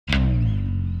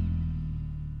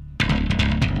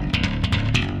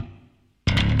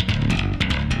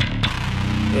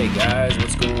Hey guys,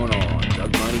 what's going on?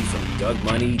 Doug Money from Doug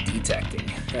Money Detecting.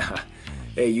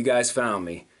 Hey, you guys found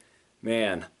me.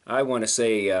 Man, I want to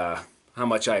say how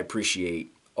much I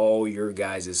appreciate all your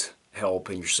guys' help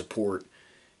and your support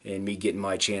in me getting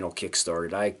my channel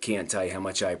kickstarted. I can't tell you how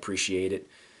much I appreciate it.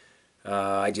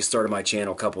 I just started my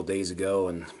channel a couple days ago,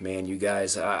 and man, you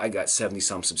guys, I got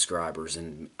 70-some subscribers,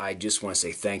 and I just want to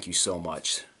say thank you so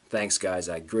much. Thanks, guys.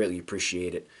 I greatly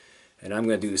appreciate it. And I'm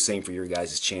going to do the same for your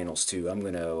guys' channels too. I'm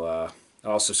going to,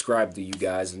 I'll subscribe to you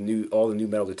guys. All the new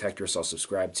metal detectors, I'll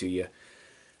subscribe to you.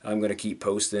 I'm going to keep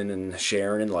posting and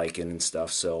sharing and liking and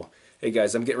stuff. So, hey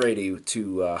guys, I'm getting ready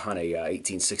to hunt a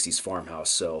 1860s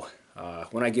farmhouse. So,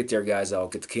 when I get there, guys, I'll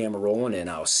get the camera rolling and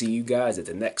I'll see you guys at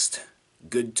the next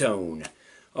good tone.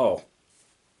 Oh,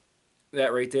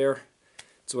 that right there,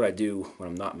 that's what I do when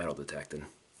I'm not metal detecting.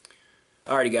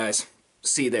 Alrighty, guys,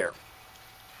 see you there.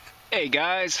 Hey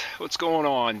guys, what's going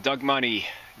on? Doug Money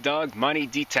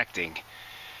Detecting.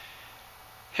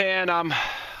 And I'm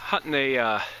hunting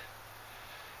a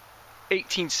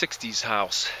 1860s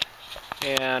house.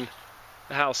 And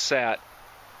the house sat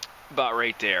about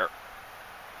right there.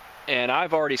 And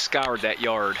I've already scoured that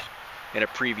yard in a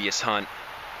previous hunt.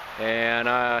 And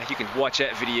you can watch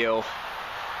that video.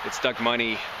 It's Doug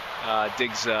Money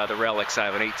digs the relics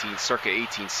out of an circa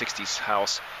 1860s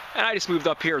house. And I just moved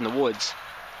up here in the woods.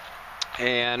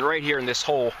 And right here in this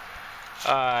hole,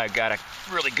 I got a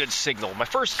really good signal. My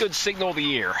first good signal of the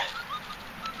year.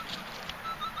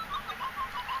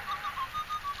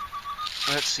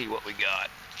 Let's see what we got.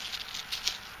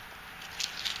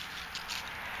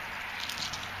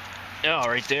 Oh,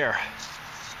 right there.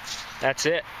 That's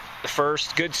it. The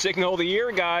first good signal of the year,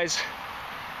 guys.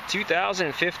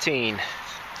 2015.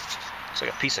 It's like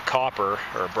a piece of copper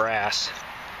or brass.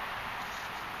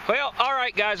 Well,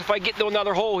 alright guys, if I get to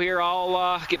another hole here,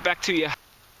 I'll get back to you.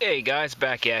 Hey guys,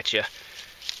 back at you.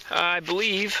 I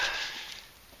believe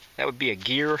that would be a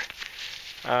gear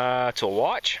to a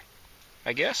watch,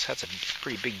 I guess. That's a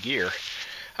pretty big gear.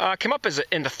 Came up as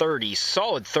in the 30s,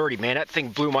 solid 30, man. That thing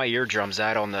blew my eardrums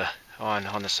out on the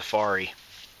safari.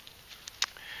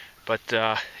 But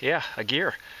yeah, a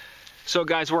gear. So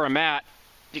guys, where I'm at,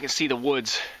 you can see the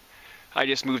woods. I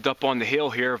just moved up on the hill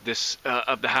here of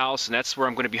the house, and that's where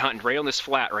I'm going to be hunting, right on this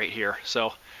flat right here. So,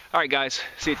 all right, guys,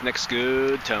 see you at the next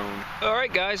good tone. All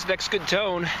right, guys, next good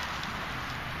tone.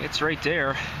 It's right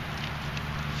there.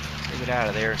 Let's get out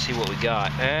of there and see what we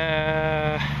got.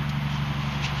 I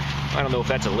don't know if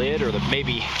that's a lid or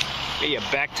maybe a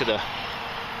back to the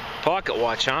pocket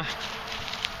watch, huh?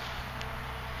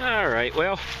 All right,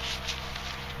 well,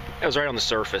 that was right on the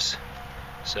surface.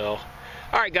 So,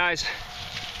 all right, guys.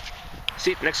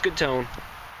 See you at the next good tone.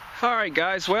 Alright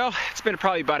guys, well, it's been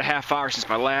probably about a half hour since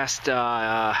my last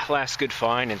good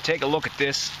find, and take a look at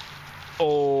this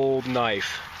old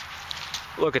knife.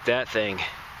 Look at that thing.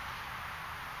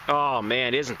 Oh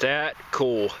man, isn't that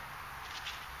cool?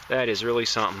 That is really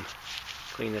something.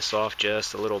 Clean this off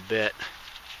just a little bit.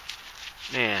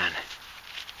 Man,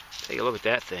 take a look at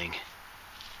that thing.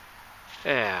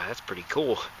 Yeah, that's pretty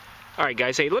cool. Alright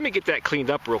guys, hey, let me get that cleaned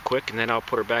up real quick and then I'll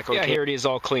put her back on. Yeah, here it is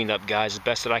all cleaned up, guys. As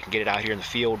best that I can get it out here in the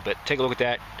field, but take a look at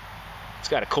that. It's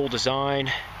got a cool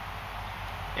design.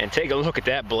 And take a look at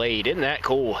that blade. Isn't that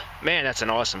cool? Man, that's an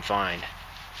awesome find.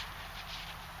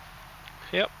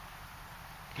 Yep.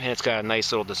 And it's got a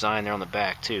nice little design there on the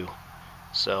back too.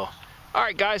 So,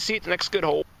 alright guys, see you at the next good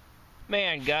hole.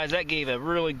 Man, guys, that gave a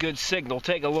really good signal.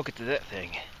 Take a look at that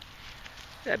thing.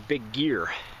 That big gear.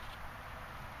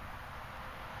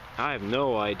 I have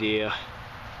no idea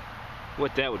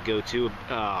what that would go to.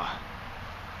 I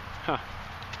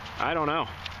don't know.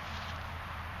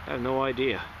 I have no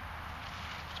idea.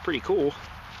 It's pretty cool,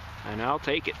 and I'll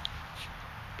take it.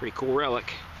 Pretty cool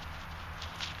relic.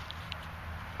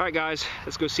 Alright guys,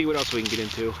 let's go see what else we can get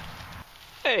into.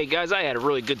 Hey guys, I had a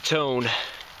really good tone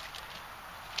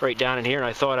right down in here, and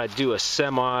I thought I'd do a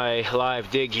semi-live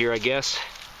dig here, I guess.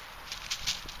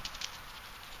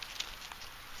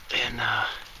 And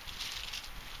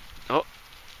oh.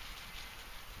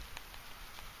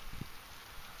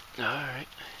 Alright.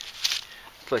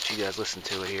 Let's let you guys listen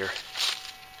to it here.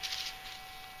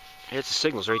 It's the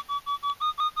signals right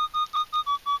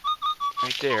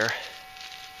there.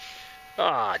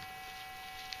 Ah.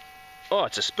 Oh,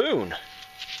 it's a spoon.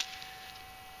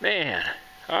 Man.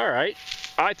 Alright.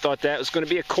 I thought that was going to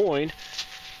be a coin.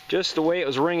 Just the way it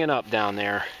was ringing up down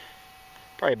there.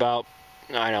 Probably about,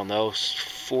 I don't know,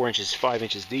 4 inches, 5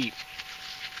 inches deep.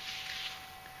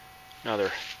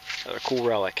 Another cool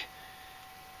relic.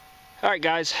 Alright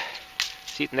guys,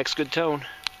 see you at the next good tone.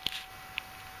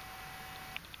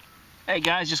 Hey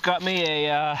guys, just got me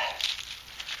a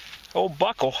Old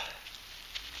buckle.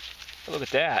 Look at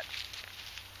that.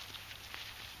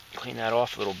 Clean that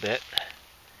off a little bit.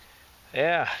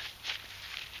 Yeah.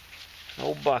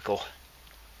 Old buckle.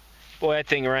 Boy, that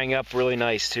thing rang up really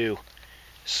nice too.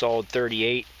 Solid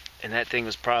 38, and that thing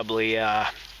was probably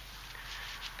at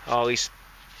least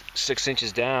 6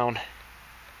 inches down.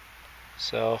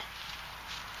 So,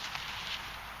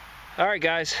 all right,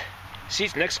 guys. See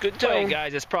you next good time. Well,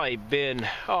 guys, it's probably been,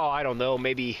 I don't know,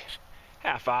 maybe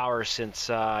half hour since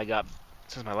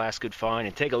since my last good find.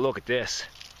 And take a look at this.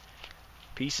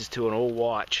 Pieces to an old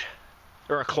watch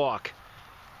or a clock.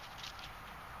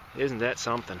 Isn't that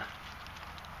something?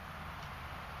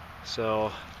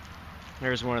 So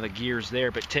there's one of the gears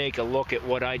there, but take a look at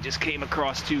what I just came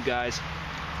across too, guys.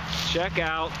 Check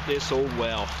out this old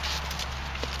well.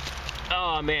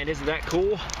 Oh man, isn't that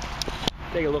cool?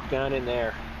 Take a look down in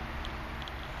there.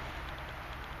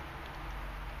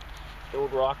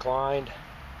 Old rock lined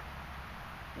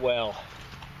well.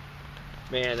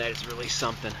 Man, that is really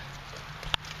something.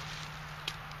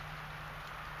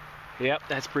 Yep,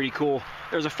 that's pretty cool.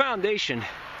 There's a foundation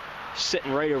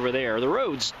sitting right over there. The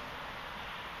road's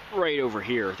right over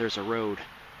here. There's a road,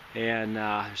 and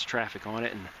there's traffic on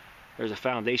it, and there's a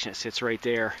foundation that sits right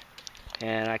there.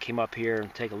 And I came up here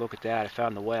and take a look at that. I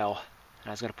found the well, and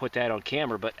I was going to put that on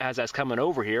camera, but as I was coming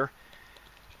over here,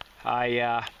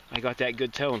 I got that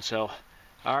good tone. So,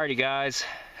 alrighty, guys,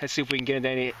 let's see if we can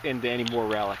get into any more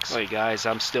relics. Alright, guys,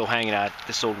 I'm still hanging out at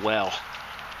this old well.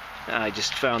 I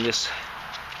just found this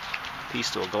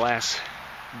piece to a glass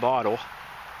bottle.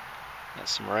 Got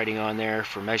some writing on there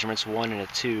for measurements 1 and a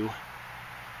 2.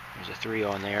 There's a 3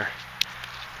 on there.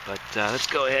 But let's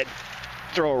go ahead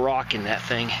and throw a rock in that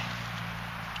thing.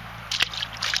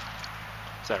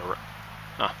 Is that a rock?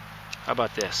 Huh. How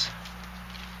about this?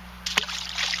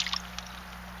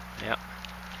 Yep.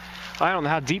 I don't know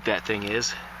how deep that thing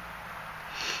is.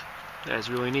 That is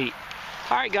really neat.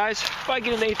 Alright, guys, if I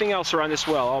get into anything else around this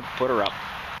well, I'll put her up.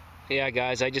 Yeah,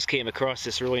 guys, I just came across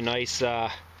this really nice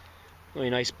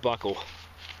buckle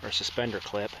or suspender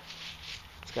clip.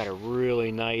 It's got a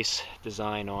really nice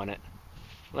design on it.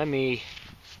 Let me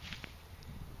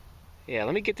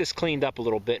get this cleaned up a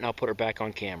little bit and I'll put her back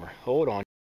on camera. Hold on.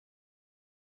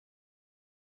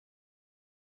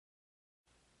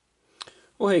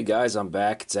 Well, hey guys, I'm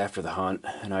back. It's after the hunt,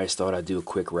 and I just thought I'd do a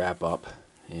quick wrap up.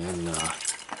 And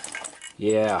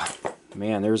yeah,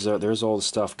 man, there's all the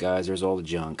stuff, guys. There's all the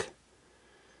junk.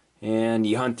 And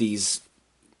you hunt these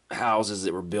houses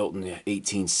that were built in the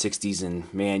 1860s,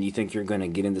 and man, you think you're going to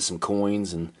get into some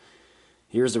coins, and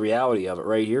here's the reality of it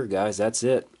right here, guys. That's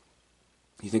it.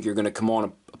 You think you're going to come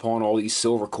upon all these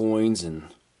silver coins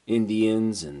and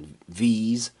Indians and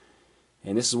V's,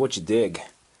 and this is what you dig.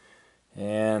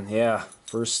 And yeah,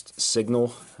 first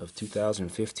signal of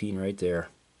 2015 right there.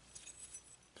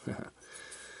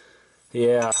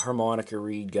 Yeah, harmonica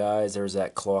reed, guys. There's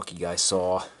that clock you guys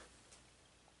saw.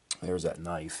 There's that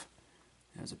knife.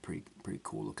 That's a pretty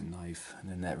cool looking knife.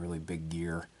 And then that really big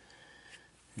gear.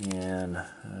 And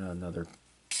another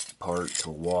part to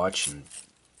a watch. And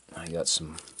I got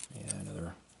some,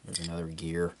 there's another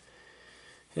gear.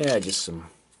 Yeah, just some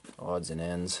odds and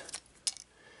ends.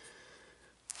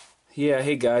 Yeah,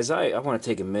 hey guys, I want to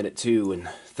take a minute too and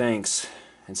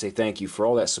say thank you for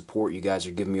all that support you guys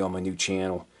are giving me on my new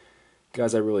channel.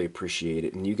 Guys, I really appreciate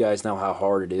it. And you guys know how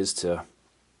hard it is to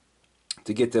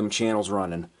get them channels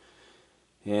running.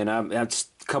 And I'm a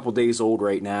couple days old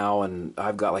right now, and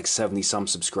I've got like 70-some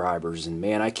subscribers. And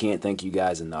man, I can't thank you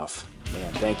guys enough.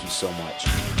 Man, thank you so much.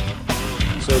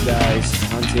 So guys,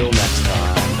 until next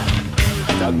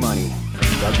time, Doug Money from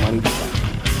DugMoney's.